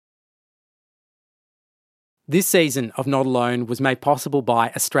This season of Not Alone was made possible by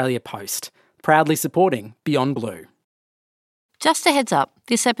Australia Post, proudly supporting Beyond Blue. Just a heads up,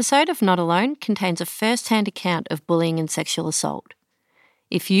 this episode of Not Alone contains a first-hand account of bullying and sexual assault.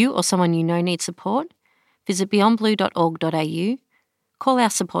 If you or someone you know needs support, visit beyondblue.org.au, call our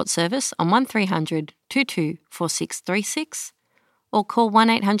support service on 1300 22 4636 or call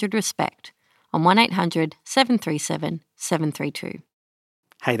 1800-RESPECT on 1800 737 732.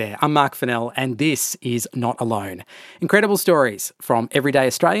 Hey there, I'm Mark Fennell and this is Not Alone. Incredible stories from everyday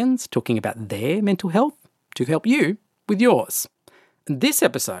Australians talking about their mental health to help you with yours. And this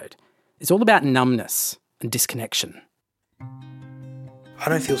episode is all about numbness and disconnection. I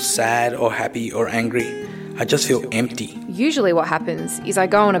don't feel sad or happy or angry. I just feel empty. Usually what happens is I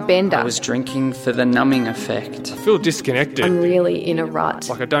go on a bender. I was drinking for the numbing effect. I feel disconnected. I'm really in a rut.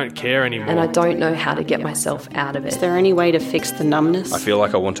 Like I don't care anymore. And I don't know how to get myself out of it. Is there any way to fix the numbness? I feel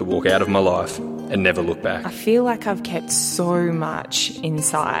like I want to walk out of my life and never look back. I feel like I've kept so much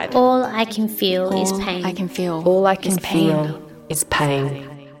inside. All I can feel is pain. I can feel All I can feel is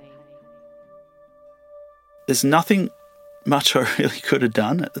pain. There's nothing much I really could have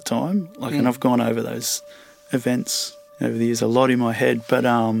done at the time. And I've gone over those events over the years a lot in my head, but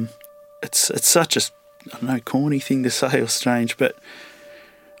it's such a, I don't know, corny thing to say or strange, but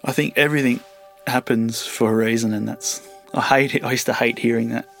I think everything happens for a reason, and that's, I used to hate hearing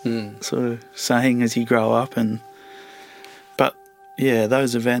that sort of saying as you grow up, but yeah,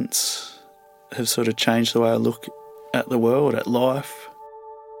 those events have sort of changed the way I look at the world, at life.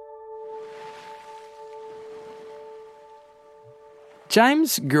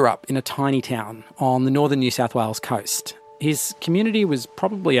 James grew up in a tiny town on the northern New South Wales coast. His community was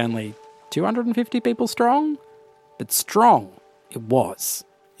probably only 250 people strong, but strong it was.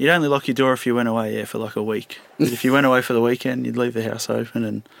 You'd only lock your door if you went away for like a week. But if you went away for the weekend, you'd leave the house open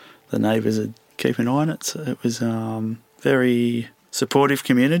and the neighbours would keep an eye on it. So it was very supportive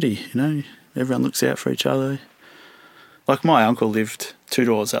community, you know. Everyone looks out for each other. Like my uncle lived 2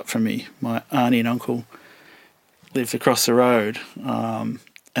 doors up from me. My auntie and uncle lived across the road, and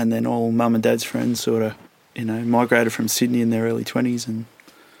then all mum and dad's friends sort of, you know, migrated from Sydney in their early 20s and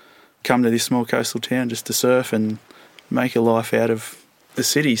come to this small coastal town just to surf and make a life out of the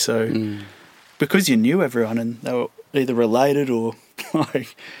city. So because you knew everyone and they were either related or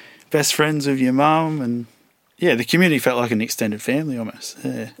like best friends of your mum, and yeah, the community felt like an extended family almost.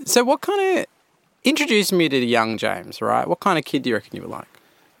 Yeah. So what kind of introduced me to the young James, right? What kind of kid do you reckon you were like?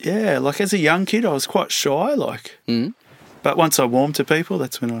 Yeah, like as a young kid, I was quite shy, but once I warmed to people,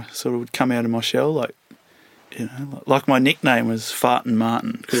 that's when I sort of would come out of my shell, like, you know, like my nickname was Fartin'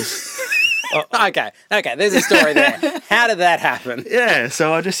 Martin, because... Okay, there's a story there. How did that happen? Yeah,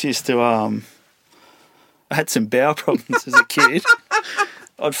 so I just used to, I had some bowel problems as a kid.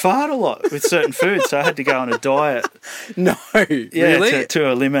 I'd fart a lot with certain foods, so I had to go on a diet. No, yeah, really? To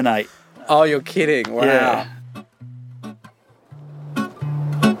eliminate. Oh, you're kidding. Wow. Yeah.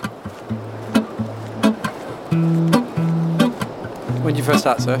 When did you first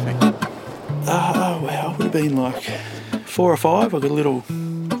start surfing? Well, I would have been like 4 or 5. I got a little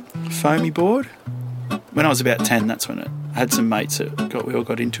foamy board. When I was about 10, that's when I had some mates that we all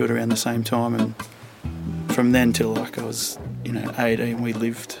got into it around the same time, and from then till like I was, 18, we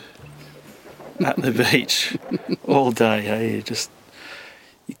lived at the beach all day. Hey,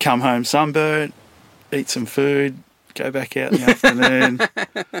 you come home sunburnt, eat some food, go back out in the afternoon,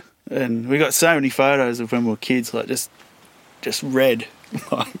 and we got so many photos of when we were kids, like just red,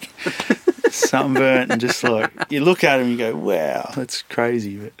 like sunburnt, and just like you look at them and you go, wow, that's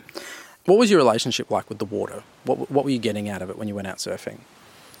crazy. But what was your relationship like with the water? What were you getting out of it when you went out surfing?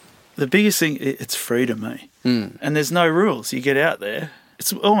 The biggest thing, it's freedom, eh? And there's no rules. You get out there,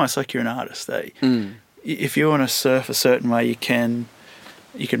 it's almost like you're an artist, eh? If you want to surf a certain way, you can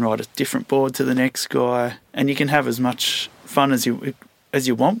ride a different board to the next guy, and you can have as much fun as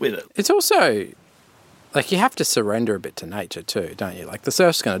you want with it. It's also like you have to surrender a bit to nature too, don't you? Like the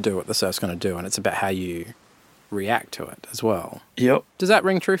surf's going to do what the surf's going to do, and it's about how you react to it as well. Yep. Does that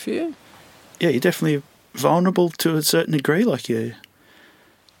ring true for you? Yeah, you're definitely vulnerable to a certain degree. Like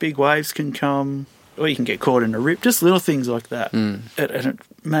big waves can come, or you can get caught in a rip. Just little things like that. And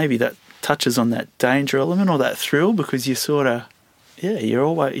maybe that touches on that danger element or that thrill, because you sort of,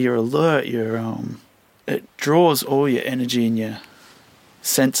 you're alert. It draws all your energy and your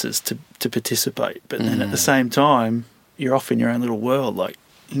senses to participate. But then at the same time, you're off in your own little world. Like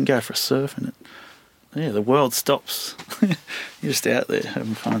you can go for a surf and the world stops. You're just out there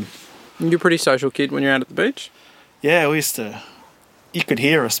having fun. You're a pretty social kid when you're out at the beach? Yeah, you could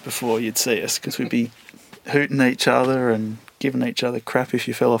hear us before you'd see us, because we'd be hooting each other and giving each other crap if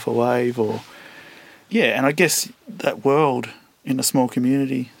you fell off a wave, or Yeah, and I guess that world in a small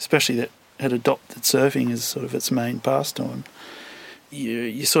community, especially that had adopted surfing as sort of its main pastime,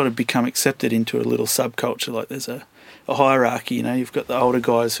 you sort of become accepted into a little subculture. Like there's a hierarchy, you've got the older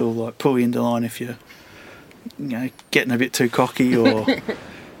guys who'll like pull you into line if you're, getting a bit too cocky or,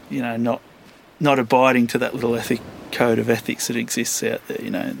 not abiding to that little code of ethics that exists out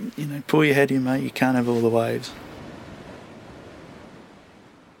there. Pull your head in, mate. You can't have all the waves.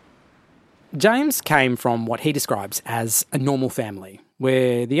 James came from what he describes as a normal family,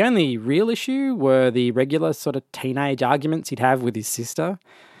 where the only real issue were the regular sort of teenage arguments he'd have with his sister.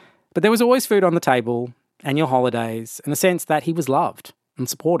 But there was always food on the table, annual holidays, and a sense that he was loved and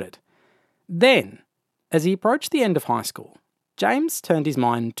supported. Then, as he approached the end of high school, James turned his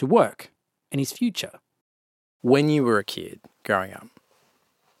mind to work and his future. When you were a kid growing up,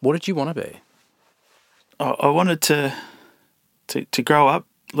 what did you want to be? I wanted to grow up,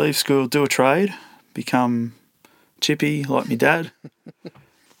 leave school, do a trade, become chippy like my dad,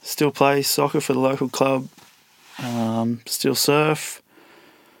 still play soccer for the local club, still surf,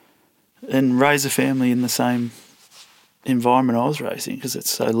 and raise a family in the same environment I was raising, because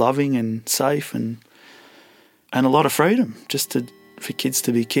it's so loving and safe and a lot of freedom just for kids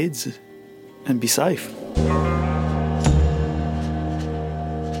to be kids and be safe.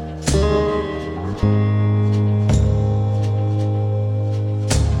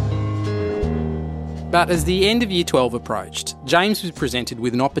 But as the end of Year 12 approached, James was presented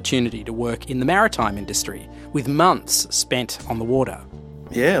with an opportunity to work in the maritime industry, with months spent on the water.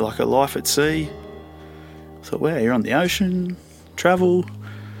 Yeah, like a life at sea. I thought, wow, you're on the ocean, travel,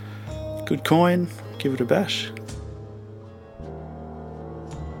 good coin, give it a bash.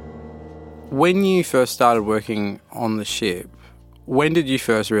 When you first started working on the ship, when did you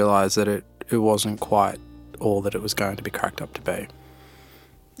first realise that it wasn't quite all that it was going to be cracked up to be?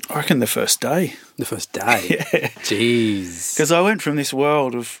 I reckon the first day. The first day? Yeah. Jeez. Because I went from this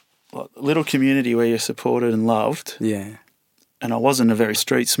world of like, a little community where you're supported and loved. Yeah. And I wasn't a very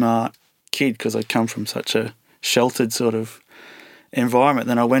street smart kid because I'd come from such a sheltered sort of environment.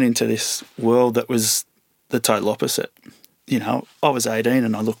 Then I went into this world that was the total opposite. I was 18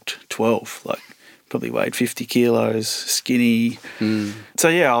 and I looked 12, like probably weighed 50 kilos, skinny. So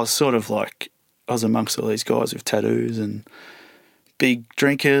yeah, I was sort of like, I was amongst all these guys with tattoos and big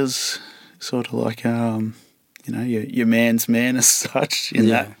drinkers, sort of like, your man's man as such in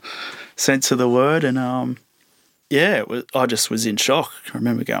that sense of the word. And I just was in shock. I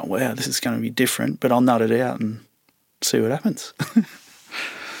remember going, wow, this is going to be different, but I'll nut it out and see what happens.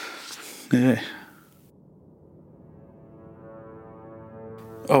 Yeah.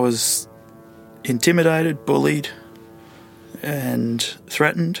 I was intimidated, bullied and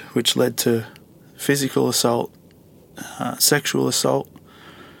threatened, which led to physical assault, sexual assault,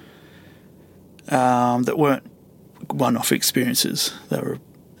 that weren't one-off experiences. They were,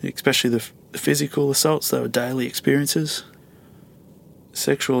 especially the physical assaults, they were daily experiences.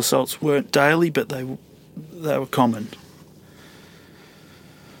 Sexual assaults weren't daily, but they were common.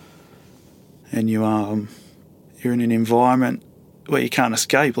 And you're in an environment where you can't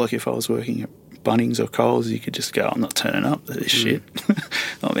escape. Like if I was working at Bunnings or Coles, you could just go, I'm not turning up to this shit.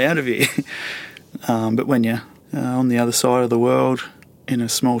 I'm out of here. But when you're on the other side of the world in a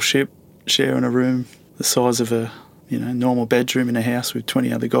small ship, sharing a room the size of a normal bedroom in a house with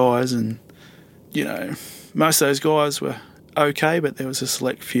 20 other guys, and most of those guys were okay, but there was a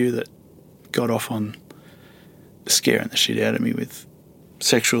select few that got off on scaring the shit out of me with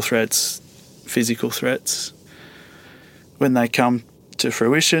sexual threats, physical threats. When they come to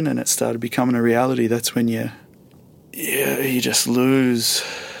fruition and it started becoming a reality, that's when you just lose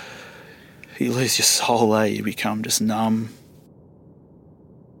your soul, you become just numb.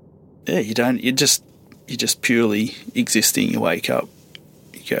 Yeah, you're just purely existing. You wake up,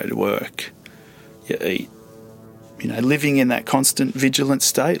 you go to work, you eat. Living in that constant vigilant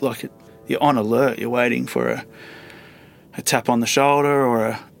state, like you're on alert, you're waiting for a tap on the shoulder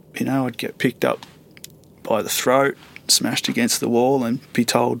or I'd get picked up by the throat, smashed against the wall and be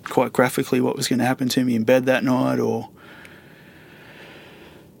told quite graphically what was going to happen to me in bed that night, or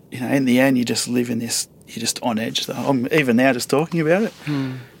in the end you just live in this, you're just on edge. Even now just talking about it,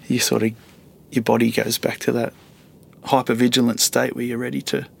 you sort of, your body goes back to that hypervigilant state where you're ready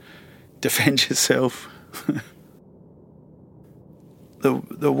to defend yourself.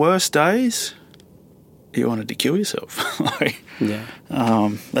 The worst days, you wanted to kill yourself.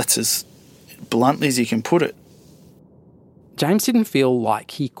 That's as bluntly as you can put it. James didn't feel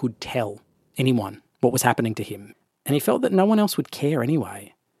like he could tell anyone what was happening to him, and he felt that no one else would care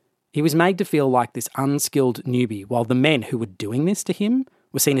anyway. He was made to feel like this unskilled newbie, while the men who were doing this to him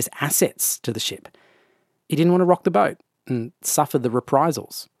were seen as assets to the ship. he didn't want to rock the boat and suffer the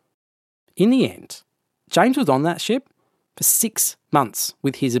reprisals. In the end, James was on that ship for 6 months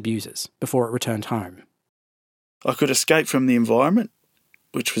with his abusers before it returned home. I could escape from the environment,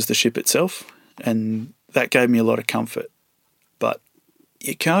 which was the ship itself, and that gave me a lot of comfort. But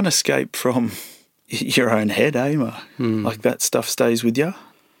you can't escape from your own head, Mark? Like, that stuff stays with you.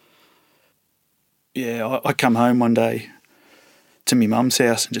 Yeah, I come home one day to my mum's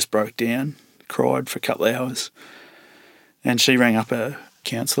house and just broke down, cried for a couple of hours. And she rang up a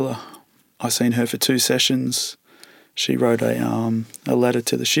counsellor. I seen her for 2 sessions. She wrote a letter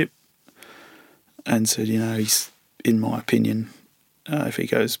to the ship and said, you know, he's, in my opinion, if he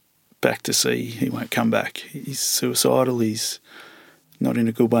goes back to sea, he won't come back. He's suicidal, he's not in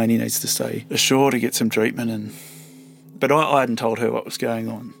a good way, and he needs to stay ashore to get some treatment. But I hadn't told her what was going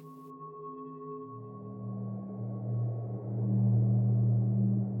on.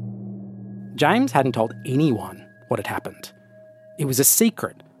 James hadn't told anyone what had happened. It was a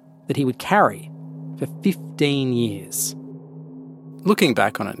secret that he would carry for 15 years. Looking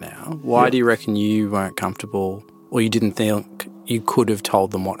back on it now, why do you reckon you weren't comfortable or you didn't think you could have told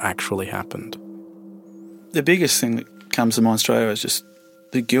them what actually happened? The biggest thing that comes to mind straight away is just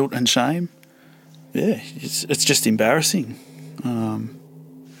the guilt and shame. Yeah, it's just embarrassing. I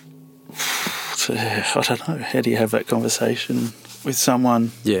don't know. How do you have that conversation with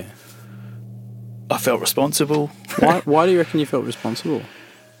someone? Yeah. I felt responsible. Why do you reckon you felt responsible?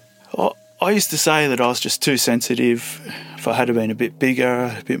 I used to say that I was just too sensitive. If I had been a bit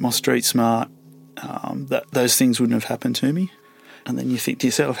bigger, a bit more street smart, that those things wouldn't have happened to me. And then you think to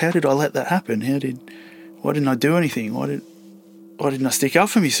yourself, how did I let that happen? Why didn't I do anything? Why didn't I stick up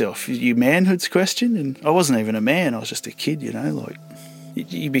for myself? Your manhood's question, and I wasn't even a man. I was just a kid, you know. Like,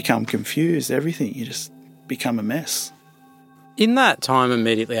 you become confused. Everything, you just become a mess. In that time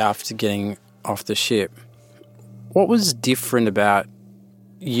immediately after getting off the ship, what was different about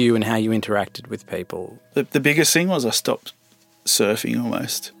you and how you interacted with people? The biggest thing was I stopped surfing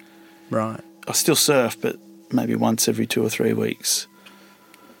almost. Right. I still surf, but maybe once every 2 or 3 weeks.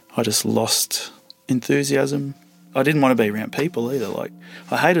 I just lost enthusiasm. I didn't want to be around people either. Like,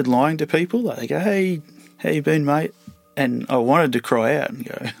 I hated lying to people. Like, they go, hey, how you been, mate? And I wanted to cry out and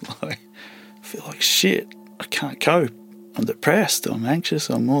go, like, I feel like shit. I can't cope. I'm depressed. I'm anxious.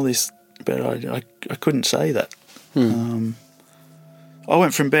 I'm all this. But I couldn't say that. I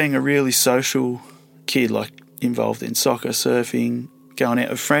went from being a really social kid, like involved in soccer, surfing, going out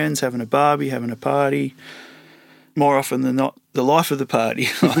with friends, having a barbie, having a party, more often than not, the life of the party.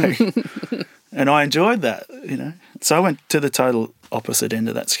 And I enjoyed that, you know. So I went to the total opposite end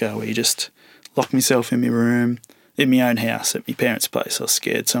of that scale, where you just locked myself in my room, in my own house, at my parents' place. I was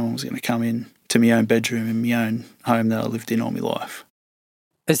scared someone was going to come in to my own bedroom in my own home that I lived in all my life.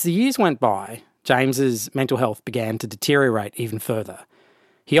 As the years went by, James's mental health began to deteriorate even further.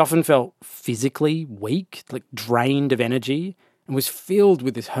 He often felt physically weak, like drained of energy, and was filled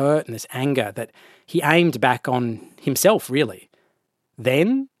with this hurt and this anger that he aimed back on himself, really.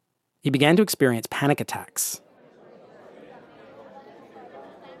 Then he began to experience panic attacks.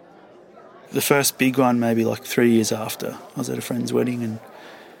 The first big one, maybe like 3 years after, I was at a friend's wedding, and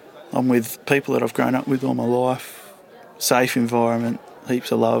I'm with people that I've grown up with all my life, safe environment,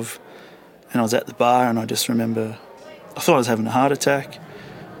 heaps of love, and I was at the bar, and I just remember, I thought I was having a heart attack.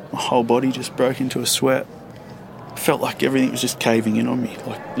 My whole body just broke into a sweat. I felt like everything was just caving in on me,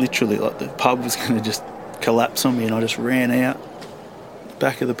 like literally, like the pub was going to just collapse on me, and I just ran out the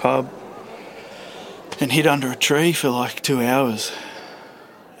back of the pub and hid under a tree for like 2 hours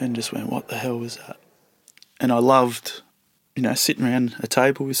and just went, what the hell was that? And I loved, you know, sitting around a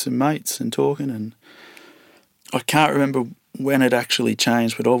table with some mates and talking, and I can't remember when it actually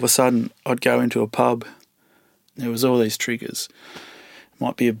changed, but all of a sudden I'd go into a pub. There was all these triggers. It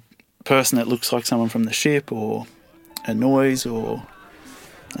might be a person that looks like someone from the ship, or a noise, or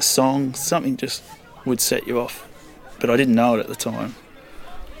a song. Something just would set you off. But I didn't know it at the time.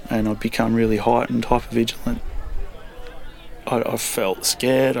 And I'd become really heightened, hypervigilant. I felt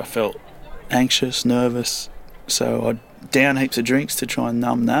scared, I felt anxious, nervous. So I'd down heaps of drinks to try and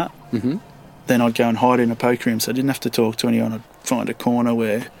numb that. Mm-hmm. Then I'd go and hide in a poker room, so I didn't have to talk to anyone. I'd find a corner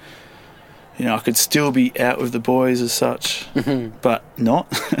where, you know, I could still be out with the boys as such, but not.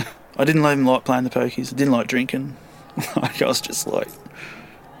 I didn't even like playing the pokies. I didn't like drinking. Like, I was just like,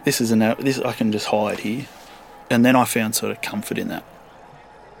 this I can just hide here. And then I found sort of comfort in that.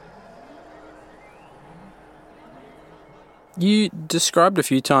 You described a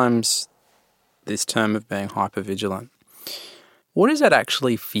few times this term of being hypervigilant. What does that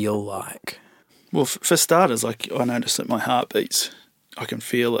actually feel like? Well, for starters, like, I notice that my heart beats. I can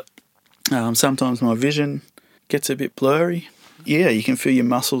feel it. Sometimes my vision gets a bit blurry. Yeah, you can feel your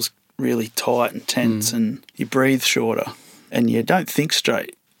muscles really tight and tense, and you breathe shorter, and you don't think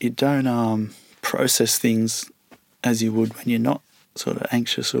straight. You don't process things as you would when you're not sort of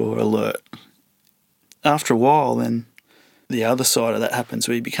anxious or alert. After a while, then the other side of that happens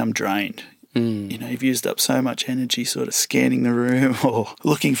where you become drained. You know, you've used up so much energy sort of scanning the room or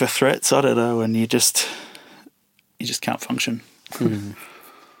looking for threats, I don't know, and you just can't function.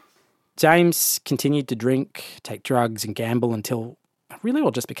 James continued to drink, take drugs and gamble until it really all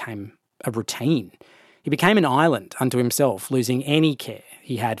just became a routine. He became an island unto himself, losing any care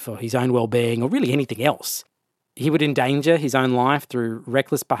he had for his own well-being or really anything else. He would endanger his own life through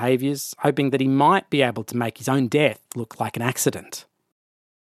reckless behaviours, hoping that he might be able to make his own death look like an accident.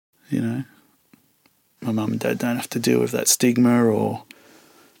 You know, my mum and dad don't have to deal with that stigma, or,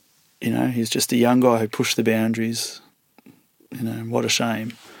 you know, he's just a young guy who pushed the boundaries. You know, what a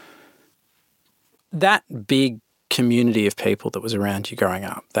shame. That big community of people that was around you growing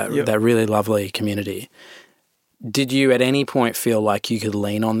up, that really lovely community, did you at any point feel like you could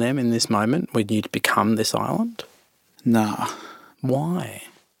lean on them in this moment when you'd become this island? Nah. Why?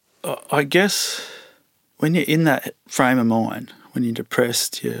 I guess when you're in that frame of mind, when you're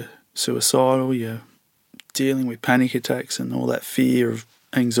depressed, you're suicidal, you're dealing with panic attacks and all that fear of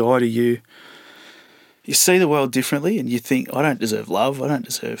anxiety, you see the world differently, and you think, I don't deserve love, I don't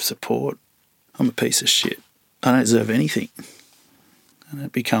deserve support, I'm a piece of shit, I don't deserve anything. And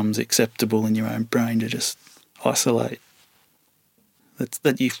it becomes acceptable in your own brain to just isolate.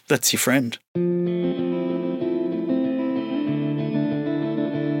 That's your friend.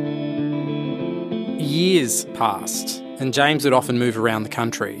 Years passed, and James would often move around the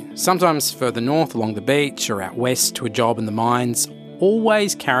country, sometimes further north along the beach or out west to a job in the mines,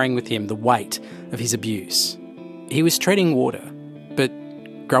 always carrying with him the weight of his abuse. He was treading water, but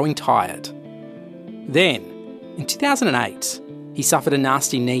growing tired. Then, in 2008, he suffered a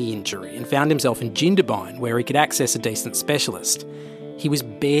nasty knee injury and found himself in Jindabyne, where he could access a decent specialist. He was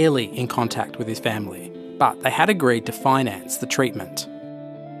barely in contact with his family, but they had agreed to finance the treatment.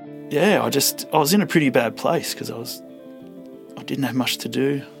 Yeah, I was in a pretty bad place because I didn't have much to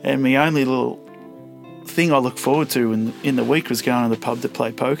do, and my only little thing I looked forward to in the week was going to the pub to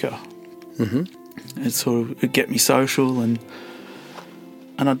play poker. It sort of would get me social, and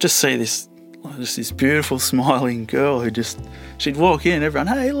I'd just see this beautiful smiling girl who she'd walk in, everyone,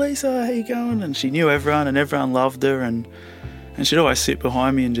 hey Lisa, how you going? And she knew everyone, and everyone loved her, and she'd always sit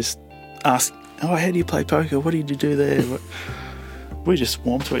behind me and just ask, oh, how do you play poker? What did you do there? We just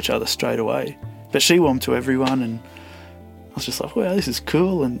warmed to each other straight away. But she warmed to everyone, and I was just like, wow, this is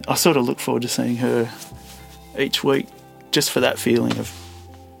cool. And I sort of look forward to seeing her each week just for that feeling of,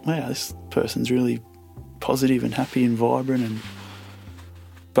 wow, this person's really positive and happy and vibrant.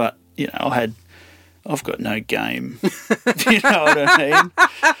 But, you know, I've got no game. You know what I mean?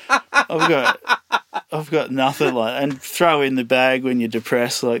 I've got nothing like that. And throw in the bag when you're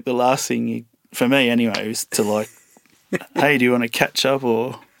depressed, like the last thing for me anyway, was to like, hey, do you want to catch up?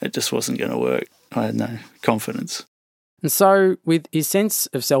 Or it just wasn't going to work. I had no confidence. And so, with his sense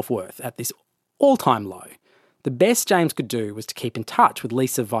of self-worth at this all-time low, the best James could do was to keep in touch with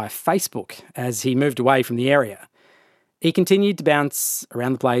Lisa via Facebook as he moved away from the area. He continued to bounce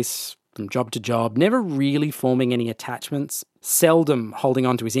around the place from job to job, never really forming any attachments, seldom holding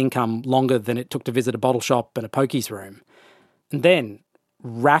on to his income longer than it took to visit a bottle shop and a pokies room. And then,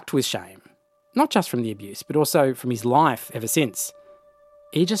 racked with shame, not just from the abuse, but also from his life ever since,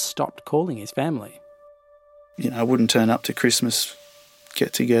 he just stopped calling his family. You know, I wouldn't turn up to Christmas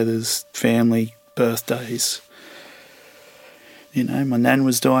get-togethers, family, birthdays. You know, my nan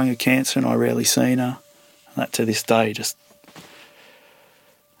was dying of cancer and I rarely seen her. And that to this day it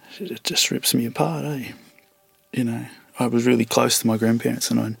just rips me apart, eh? You know, I was really close to my grandparents,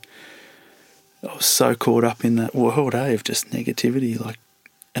 and I was so caught up in that world, eh, of just negativity,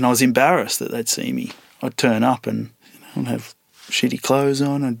 and I was embarrassed that they'd see me. I'd turn up and, you know, I'd have shitty clothes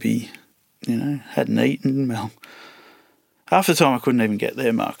on, I'd be, you know, hadn't eaten. Well, half the time I couldn't even get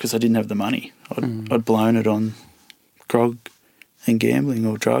there, Mark, because I didn't have the money. I'd blown it on grog and gambling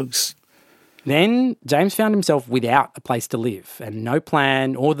or drugs. Then James found himself without a place to live and no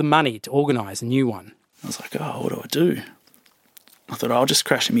plan or the money to organise a new one. I was like, oh, what do I do? I thought, I'll just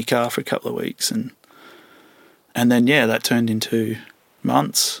crash in my car for a couple of weeks. And then, yeah, that turned into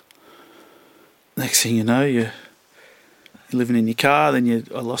months. Next thing you know, you're living in your car. Then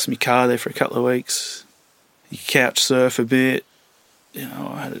I lost my car there for a couple of weeks. You couch surf a bit. You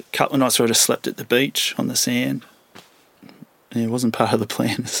know, I had a couple of nights where I just slept at the beach on the sand. And it wasn't part of the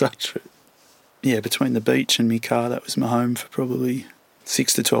plan as such. But yeah, between the beach and my car, that was my home for probably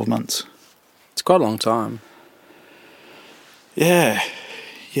 6 to 12 months. It's quite a long time. Yeah.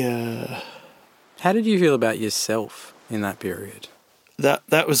 How did you feel about yourself in that period?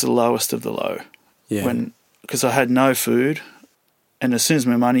 That was the lowest of the low. Yeah. Because I had no food, and as soon as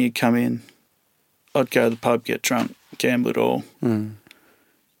my money had come in, I'd go to the pub, get drunk, gamble it all. Mm.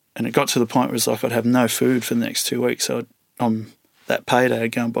 And it got to the point where it was like I'd have no food for the next 2 weeks. So on that payday,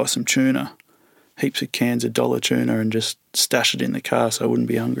 I'd go and buy some tuna, heaps of cans of dollar tuna, and just stash it in the car so I wouldn't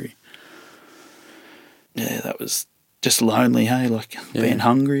be hungry. Yeah, that was just lonely, hey? Like being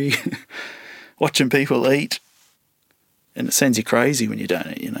hungry, watching people eat. And it sends you crazy when you don't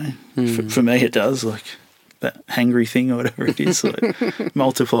eat, you know. Mm. For me, it does, like that hangry thing or whatever it is. Like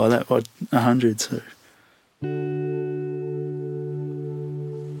multiply that by 100. So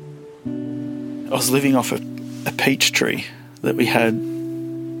I was living off a peach tree that we had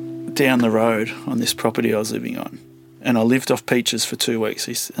down the road on this property I was living on. And I lived off peaches for 2 weeks.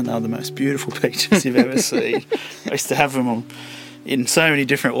 And they're the most beautiful peaches you've ever seen. I used to have them in so many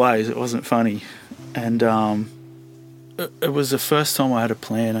different ways. It wasn't funny. And it was the first time I had a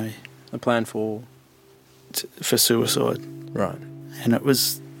plan, A plan for suicide. Right. And it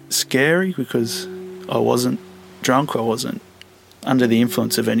was scary because I wasn't drunk. I wasn't under the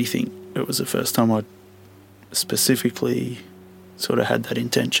influence of anything. It was the first time I specifically sort of had that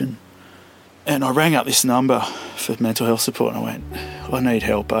intention. And I rang up this number for mental health support and I went, I need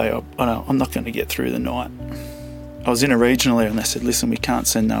help, I'm not going to get through the night. I was in a regional area and they said, listen, we can't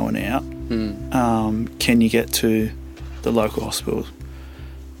send no one out. Can you get to the local hospital?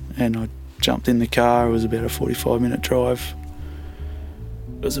 And I jumped in the car. It was about a 45-minute drive.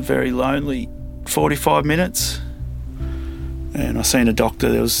 It was a very lonely 45 minutes. And I seen a doctor.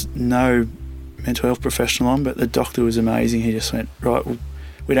 There was no mental health professional on, but the doctor was amazing. He just went, right, well,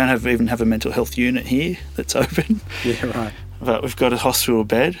 we don't even have a mental health unit here that's open. Yeah, right. But we've got a hospital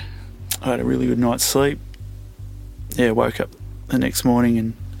bed. I had a really good night's sleep. Yeah, woke up the next morning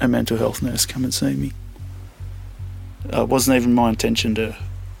and a mental health nurse come and see me. It wasn't even my intention to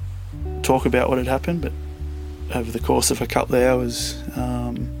talk about what had happened, but over the course of a couple of hours,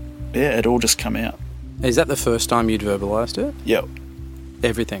 it all just come out. Is that the first time you'd verbalised it? Yep.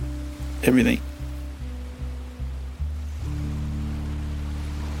 Everything? Everything.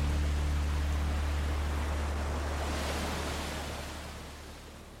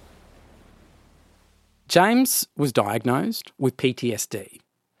 James was diagnosed with PTSD,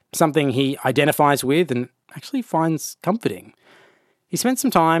 something he identifies with and actually finds comforting. He spent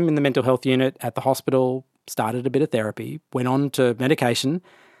some time in the mental health unit at the hospital, started a bit of therapy, went on to medication,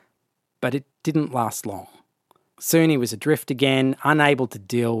 but it didn't last long. Soon he was adrift again, unable to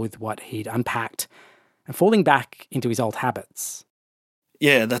deal with what he'd unpacked and falling back into his old habits.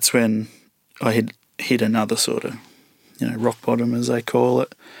 Yeah, that's when I had hit another sort of, rock bottom, as they call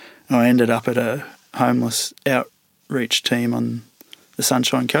it. And I ended up at a homeless outreach team on the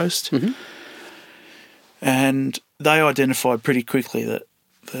Sunshine Coast. Mm-hmm. And they identified pretty quickly that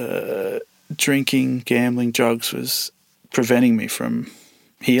the drinking, gambling, drugs was preventing me from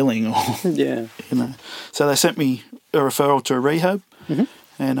healing or, So they sent me a referral to a rehab. Mm-hmm.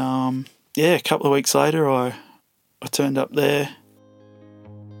 And, a couple of weeks later I turned up there.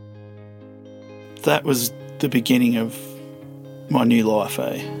 That was the beginning of my new life,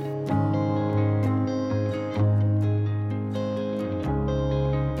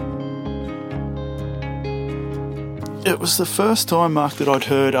 It was the first time, Mark, that I'd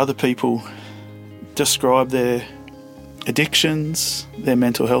heard other people describe their addictions, their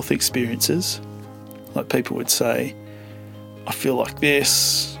mental health experiences. Like people would say, I feel like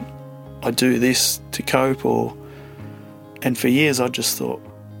this, I do this to cope, and for years I just thought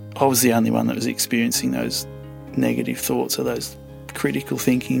I was the only one that was experiencing those negative thoughts or those critical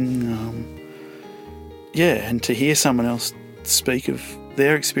thinking. And to hear someone else speak of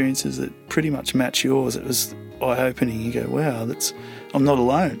their experiences that pretty much match yours, it was eye-opening. You go, wow, I'm not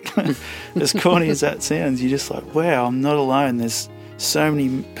alone. As corny as that sounds, you're just like, wow, I'm not alone. There's so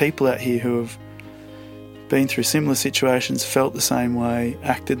many people out here who have been through similar situations, felt the same way,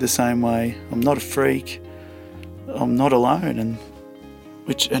 acted the same way. I'm not a freak. I'm not alone.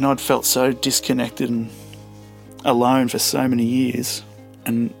 And I'd felt so disconnected and alone for so many years.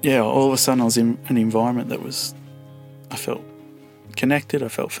 And all of a sudden I was in an environment that I felt connected, I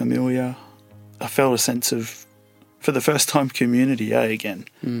felt familiar, I felt a sense of, for the first time, community again.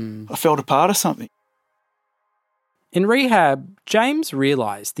 I felt a part of something. In rehab, James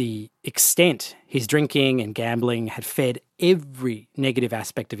realised the extent his drinking and gambling had fed every negative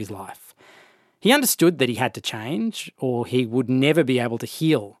aspect of his life. He understood that he had to change or he would never be able to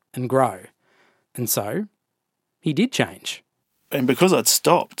heal and grow. And so, he did change. And because I'd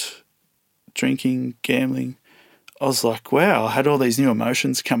stopped drinking, gambling, I was like, wow, I had all these new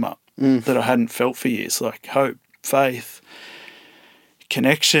emotions come up that I hadn't felt for years, like hope, faith,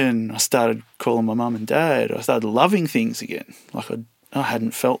 connection. I started calling my mum and dad. I started loving things again. Like I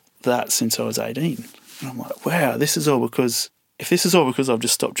hadn't felt that since I was 18. And I'm like, wow, if this is all because I've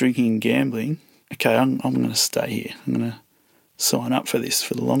just stopped drinking and gambling, okay, I'm going to stay here. I'm going to sign up for this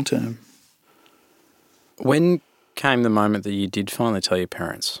for the long term. When came the moment that you did finally tell your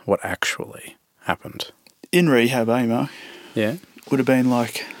parents what actually happened? In rehab, Mo. Yeah. Would have been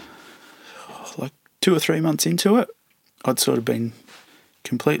like 2 or 3 months into it. I'd sort of been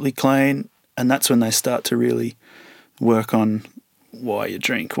completely clean, and that's when they start to really work on why you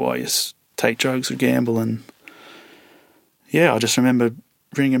drink, why you take drugs or gamble. And yeah, I just remember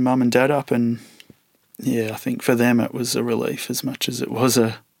ringing mum and dad up, and yeah, I think for them it was a relief as much as it was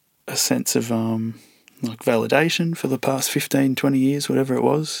a sense of like validation for the past 15, 20 years, whatever it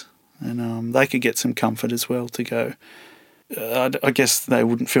was. And they could get some comfort as well to go. I guess they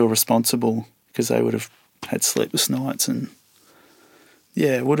wouldn't feel responsible because they would have had sleepless nights, and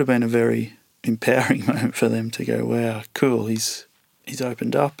yeah, it would have been a very empowering moment for them to go, wow, cool, he's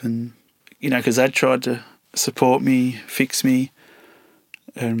opened up. And, you know, because they'd tried to support me, fix me,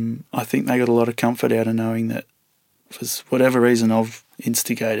 and I think they got a lot of comfort out of knowing that for whatever reason I've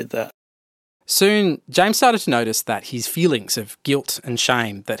instigated that. Soon, James started to notice that his feelings of guilt and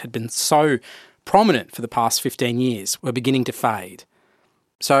shame that had been so prominent for the past 15 years were beginning to fade.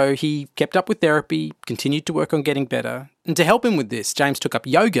 So he kept up with therapy, continued to work on getting better, and to help him with this, James took up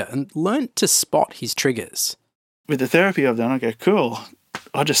yoga and learnt to spot his triggers. With the therapy I've done, I go, cool,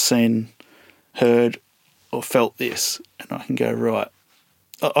 I just seen, heard or felt this, and I can go, right,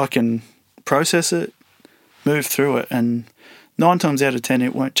 I can process it, move through it, and 9 times out of 10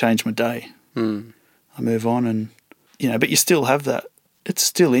 it won't change my day. I move on, and, you know, but you still have that, it's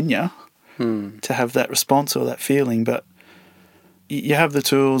still in you to have that response or that feeling, but you have the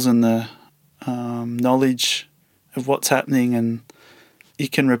tools and the knowledge of what's happening, and you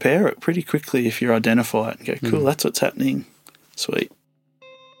can repair it pretty quickly if you identify it and go, cool, that's what's happening. Sweet.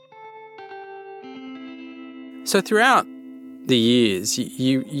 So throughout the years,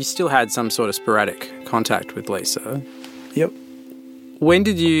 you still had some sort of sporadic contact with Lisa. Yep. When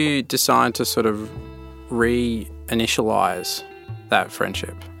did you decide to sort of reinitialise that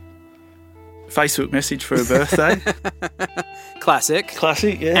friendship? Facebook message for her birthday. Classic,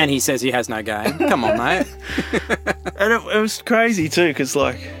 yeah. And he says he has no game. Come on, mate. And it was crazy too, because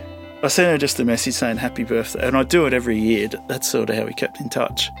like I sent her just a message saying happy birthday, and I do it every year. That's sort of how we kept in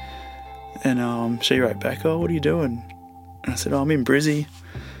touch. And she wrote back, oh, what are you doing? And I said, oh, I'm in Brizzy.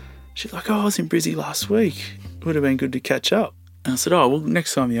 She's like, oh, I was in Brizzy last week. It would have been good to catch up. And I said, oh, well,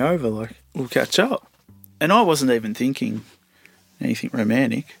 next time you're over, like, we'll catch up. And I wasn't even thinking anything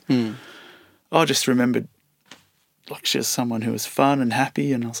romantic. I just remembered, like, she was someone who was fun and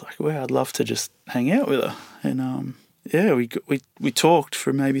happy, and I was like, wow, I'd love to just hang out with her. And, yeah, we talked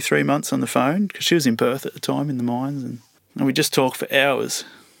for maybe 3 months on the phone, because she was in Perth at the time in the mines, and we just talked for hours.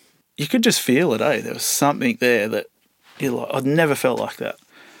 You could just feel it, eh? There was something there that you're like, I'd never felt like that.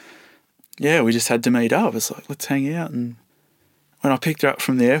 Yeah, we just had to meet up. It's like, let's hang out. And when I picked her up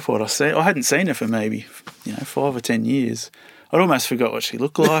from the airport, I hadn't seen her for maybe, 5 or 10 year. I'd almost forgot what she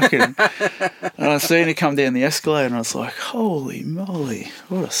looked like. And I seen her come down the escalator, and I was like, holy moly,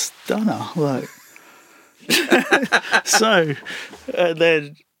 what a stunner. Like, so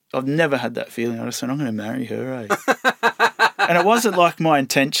then I've never had that feeling. I just said, I'm going to marry her, eh? And it wasn't like my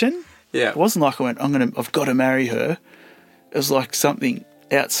intention. Yeah. It wasn't like I went, I've got to marry her. It was like something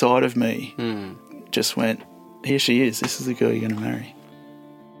outside of me just went, here she is. This is the girl you're going to marry.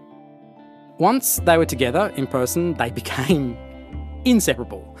 Once they were together in person, they became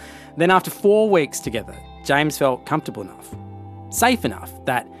inseparable. Then after 4 weeks together, James felt comfortable enough, safe enough,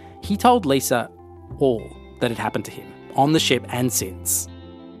 that he told Lisa all that had happened to him on the ship and since.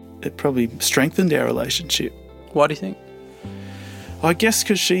 It probably strengthened our relationship. Why do you think? I guess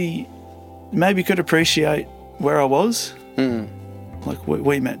because she maybe could appreciate where I was. Like,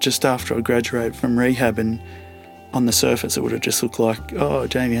 we met just after I graduated from rehab, and on the surface it would have just looked like, oh,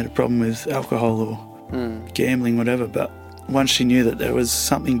 Jamie had a problem with alcohol or gambling, whatever. But once she knew that there was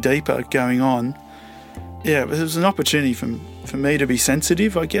something deeper going on, yeah, it was an opportunity for me to be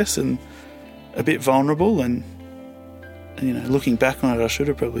sensitive, I guess, and a bit vulnerable. And looking back on it, I should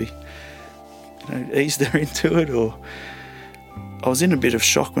have probably eased her into it, or I was in a bit of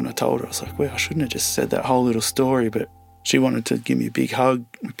shock when I told her. I was like, well, I shouldn't have just said that whole little story, but she wanted to give me a big hug.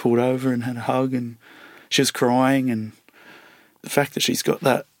 We pulled over and had a hug, and she was crying, and the fact that she's got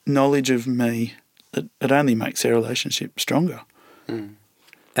that knowledge of me, it only makes our relationship stronger. And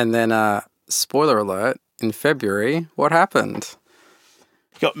then spoiler alert, in February, what happened?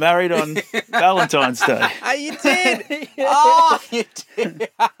 Got married on Valentine's Day. You did? Oh, you did.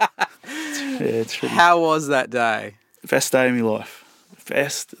 It's pretty... How was that day? Best day of my life.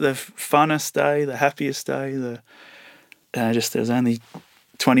 The funnest day, the happiest day. There was only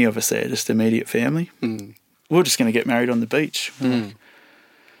 20 of us there, just immediate family. We were just going to get married on the beach. Like,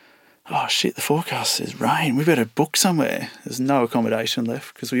 oh shit, the forecast says rain. We better book somewhere. There's no accommodation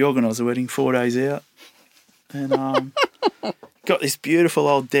left because we organised the wedding 4 days out. And got this beautiful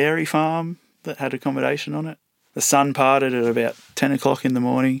old dairy farm that had accommodation on it. The sun parted at about 10 o'clock in the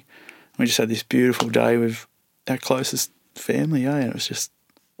morning. We just had this beautiful day with our closest family, and it was just...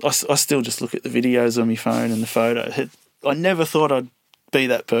 I still just look at the videos on my phone and the photo. I never thought I'd be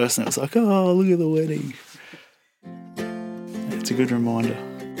that person. It was like, oh, look at the wedding. It's a good reminder.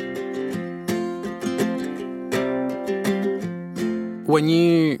 When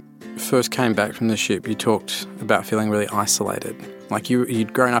you first came back from the ship, you talked about feeling really isolated. Like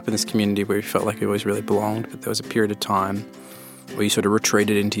you'd grown up in this community where you felt like you always really belonged, but there was a period of time where you sort of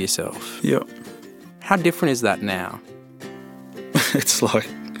retreated into yourself. Yep. How different is that now? It's like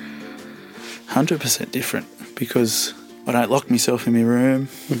 100% different because I don't lock myself in my room.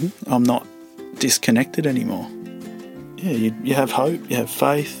 Mm-hmm. I'm not disconnected anymore. Yeah, you have hope, you have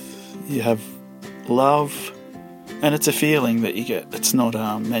faith, you have love, and it's a feeling that you get. It's not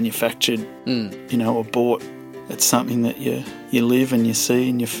manufactured, or bought. It's something that you live and you see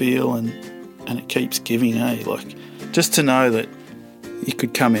and you feel, and it keeps giving. Like just to know that you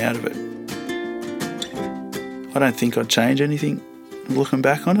could come out of it. I don't think I'd change anything looking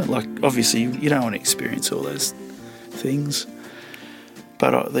back on it. Like obviously you don't want to experience all those things,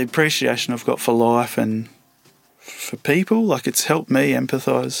 but the appreciation I've got for life and for people, like it's helped me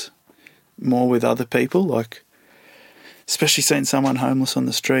empathise more with other people, like especially seeing someone homeless on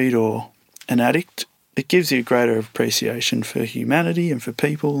the street or an addict. It gives you a greater appreciation for humanity and for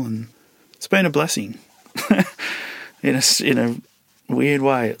people, and it's been a blessing. in a weird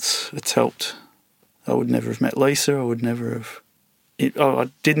way, it's helped. I would never have met Lisa. I would never have... I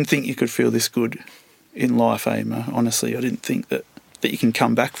didn't think you could feel this good in life, Emma. Honestly, I didn't think that you can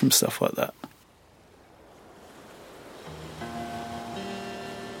come back from stuff like that.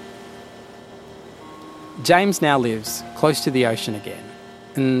 James now lives close to the ocean again.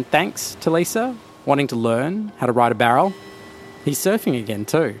 And thanks to Lisa wanting to learn how to ride a barrel, he's surfing again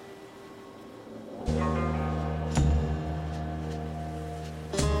too.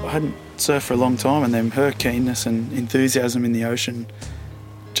 I hadn't surfed for a long time, and then her keenness and enthusiasm in the ocean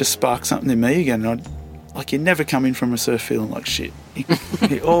just sparked something in me again. And you never come in from a surf feeling like shit.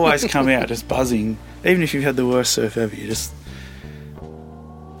 You always come out just buzzing. Even if you've had the worst surf ever,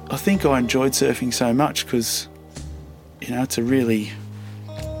 I think I enjoyed surfing so much because, it's a really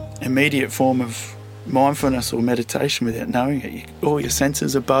immediate form of mindfulness or meditation without knowing it. All your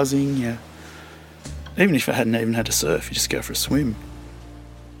senses are buzzing. Even if I hadn't even had to surf, you just go for a swim.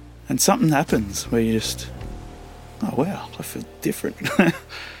 And something happens where you just, oh wow, I feel different.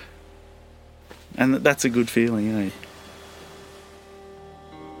 And that's a good feeling,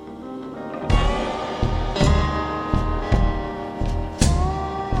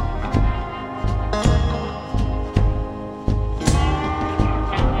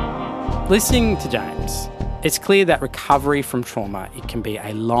 Listening to James, it's clear that recovery from trauma, it can be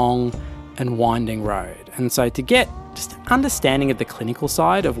a long and winding road. And so to get just an understanding of the clinical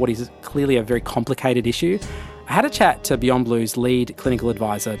side of what is clearly a very complicated issue, I had a chat to Beyond Blue's lead clinical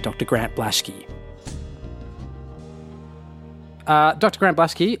advisor, Dr. Grant Blaschke. Dr. Grant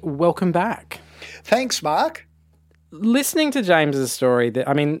Blaschke, welcome back. Thanks, Mark. Listening to James's story,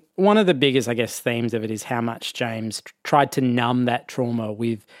 one of the biggest, themes of it is how much James tried to numb that trauma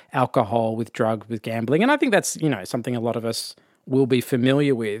with alcohol, with drugs, with gambling. And I think that's, something a lot of us will be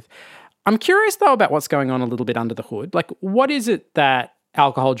familiar with. I'm curious, though, about what's going on a little bit under the hood. Like, what is it that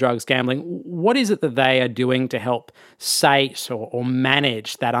alcohol, drugs, gambling, what is it that they are doing to help sate or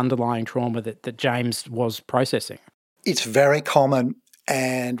manage that underlying trauma that James was processing? It's very common.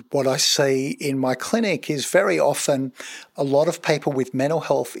 And what I see in my clinic is very often a lot of people with mental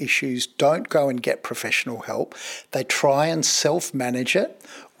health issues don't go and get professional help. They try and self-manage it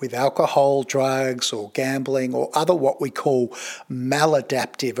with alcohol, drugs, or gambling, or other what we call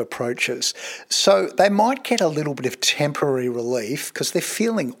maladaptive approaches. So they might get a little bit of temporary relief because they're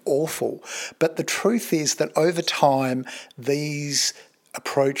feeling awful. But the truth is that over time, these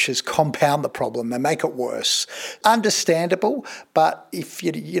approaches compound the problem. They make it worse. Understandable, but if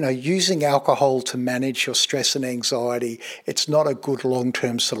you're using alcohol to manage your stress and anxiety, it's not a good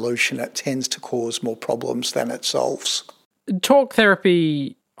long-term solution. It tends to cause more problems than it solves. Talk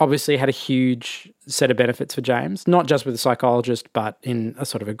therapy obviously had a huge set of benefits for James, not just with a psychologist, but in a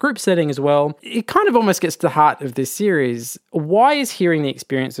sort of a group setting as well. It kind of almost gets to the heart of this series. Why is hearing the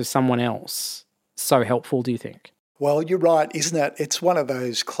experience of someone else so helpful, do you think? Well, you're right, isn't it? It's one of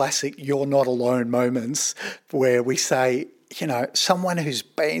those classic you're not alone moments where we say, you know, someone who's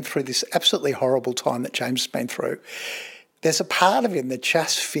been through this absolutely horrible time that James has been through, there's a part of him that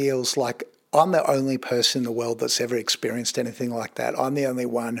just feels like, I'm the only person in the world that's ever experienced anything like that. I'm the only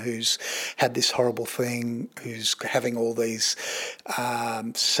one who's had this horrible thing, who's having all these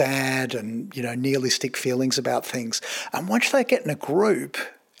sad and, you know, nihilistic feelings about things. And once they get in a group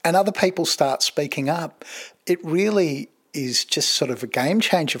and other people start speaking up, it really is just sort of a game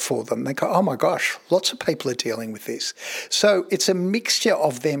changer for them. They go, oh my gosh, lots of people are dealing with this. So it's a mixture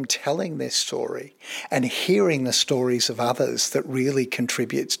of them telling their story and hearing the stories of others that really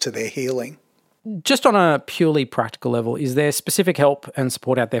contributes to their healing. Just on a purely practical level, is there specific help and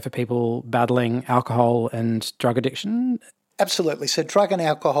support out there for people battling alcohol and drug addiction? Absolutely. So drug and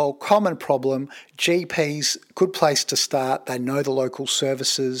alcohol, common problem. GPs, good place to start. They know the local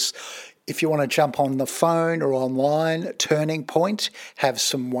services. If you want to jump on the phone or online, Turning Point have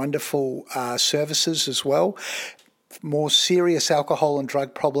some wonderful services as well. More serious alcohol and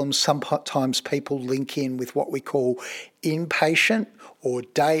drug problems, sometimes people link in with what we call inpatient or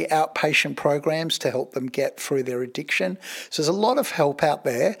day outpatient programs to help them get through their addiction. So there's a lot of help out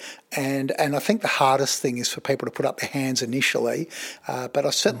there, and I think the hardest thing is for people to put up their hands initially, but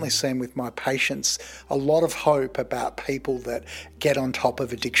I've certainly seen with my patients a lot of hope about people that get on top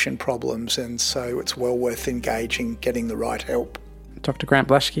of addiction problems, and so it's well worth engaging, getting the right help. Dr. Grant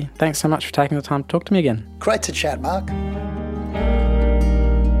Blaschke, thanks so much for taking the time to talk to me again. Great to chat, Mark.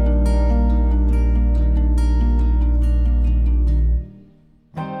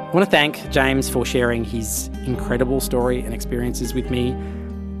 I want to thank James for sharing his incredible story and experiences with me.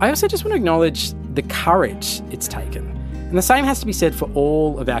 I also just want to acknowledge the courage it's taken. And the same has to be said for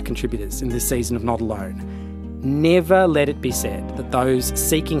all of our contributors in this season of Not Alone. Never let it be said that those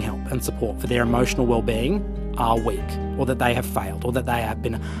seeking help and support for their emotional well-being are weak, or that they have failed, or that they have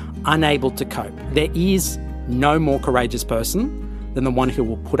been unable to cope. There is no more courageous person than the one who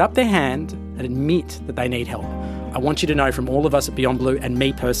will put up their hand and admit that they need help. I want you to know from all of us at Beyond Blue and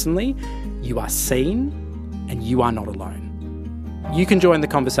me personally, you are seen and you are not alone. You can join the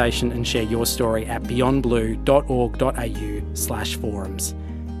conversation and share your story at beyondblue.org.au/forums.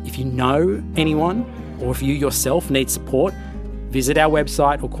 If you know anyone, or if you yourself need support, visit our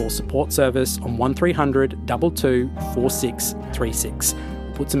website or call support service on 1300 22 4636.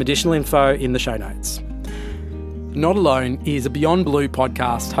 We'll put some additional info in the show notes. Not Alone is a Beyond Blue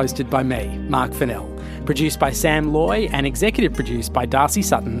podcast hosted by me, Mark Fennell, produced by Sam Loy and executive produced by Darcy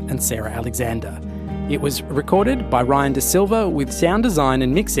Sutton and Sarah Alexander. It was recorded by Ryan De Silva with sound design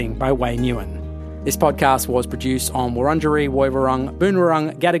and mixing by Wayne Ewan. This podcast was produced on Wurundjeri, Woiwurrung,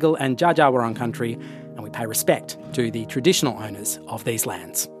 Boonwurrung, Gadigal and Dja Dja Wurrung country, and we pay respect to the traditional owners of these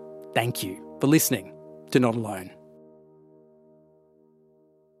lands. Thank you for listening to Not Alone.